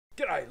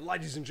G'day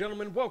ladies and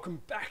gentlemen,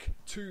 welcome back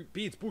to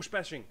Beards Bush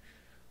Bashing.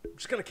 I'm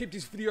just going to keep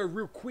this video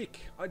real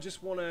quick. I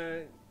just want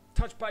to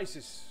touch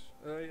bases,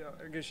 I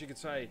guess you could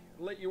say,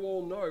 let you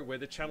all know where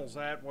the channel's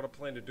at, what I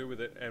plan to do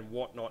with it and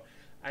whatnot,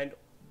 and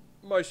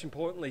most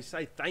importantly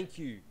say thank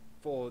you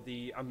for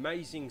the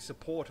amazing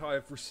support I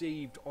have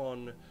received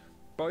on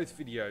both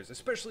videos,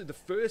 especially the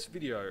first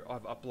video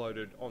I've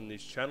uploaded on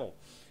this channel.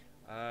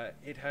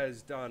 It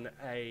has done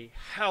a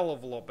hell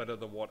of a lot better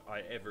than what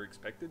I ever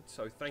expected,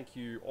 so thank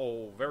you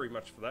all very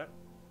much for that.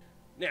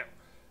 Now,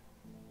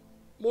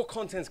 more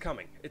content's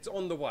coming. It's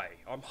on the way.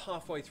 I'm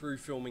halfway through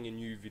filming a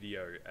new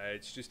video.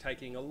 It's just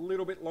taking a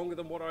little bit longer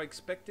than what I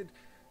expected,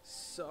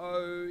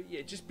 so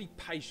yeah, just be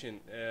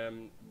patient.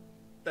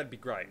 That'd be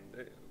great.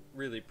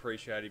 Really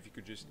appreciate it if you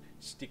could just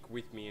stick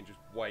with me and just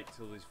wait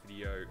till this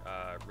video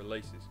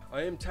releases.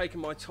 I am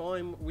taking my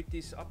time with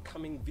this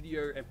upcoming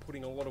video and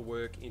putting a lot of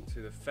work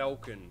into the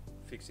Falcon,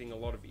 fixing a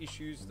lot of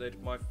issues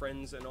that my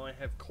friends and I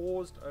have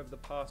caused over the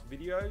past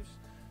videos.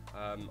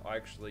 I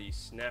actually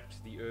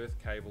snapped the earth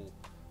cable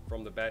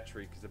from the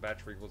battery because the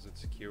battery wasn't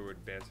secured,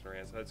 bouncing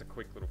around, so that's a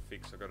quick little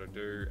fix I got to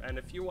do, and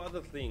a few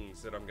other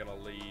things that I'm going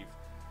to leave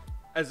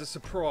as a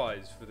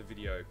surprise for the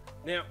video.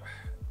 Now,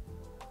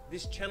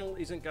 this channel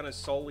isn't going to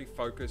solely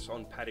focus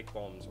on paddock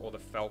bombs or the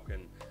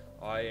Falcon.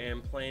 I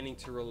am planning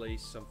to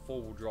release some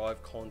four-wheel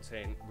drive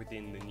content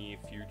within the near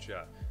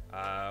future.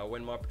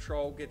 When my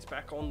patrol gets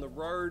back on the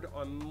road,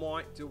 I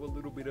might do a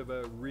little bit of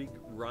a rig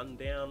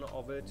rundown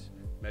of it.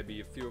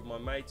 Maybe a few of my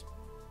mates'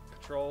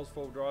 patrols,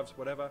 four-wheel drives,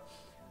 whatever.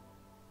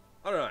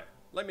 I don't know.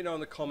 Let me know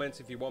in the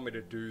comments if you want me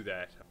to do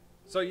that.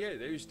 So yeah,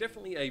 there's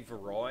definitely a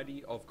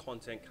variety of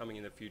content coming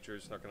in the future.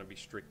 It's not going to be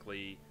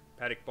strictly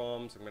paddock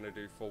bombs. I'm going to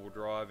do four-wheel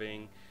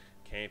driving,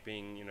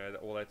 camping, you know,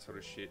 all that sort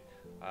of shit.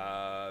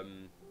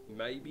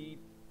 Maybe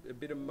a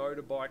bit of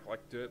motorbike,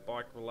 like dirt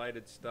bike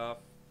related stuff.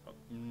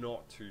 I'm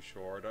not too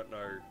sure. I don't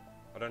know.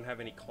 I don't have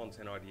any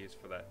content ideas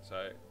for that,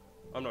 so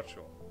I'm not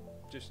sure.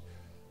 Just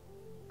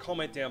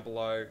comment down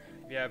below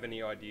if you have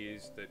any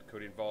ideas that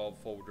could involve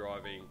four-wheel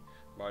driving,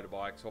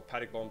 motorbikes, or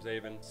paddock bombs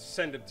even.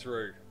 Send them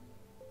through.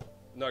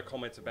 No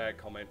comment's a bad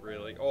comment,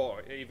 really.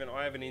 Or even,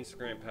 I have an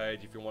Instagram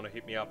page. If you want to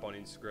hit me up on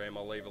Instagram,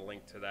 I'll leave a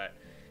link to that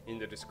in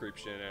the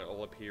description and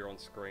it'll appear on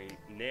screen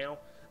now.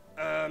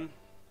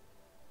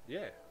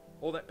 Yeah,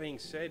 all that being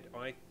said,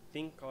 I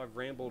think I've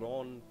rambled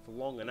on for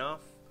long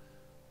enough.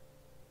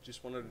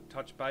 Just wanted to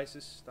touch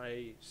bases,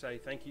 say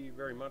thank you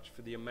very much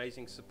for the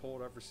amazing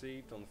support I've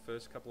received on the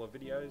first couple of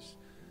videos.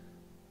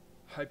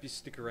 Hope you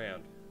stick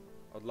around.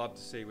 I'd love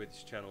to see where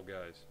this channel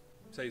goes.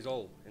 See you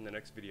all in the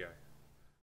next video.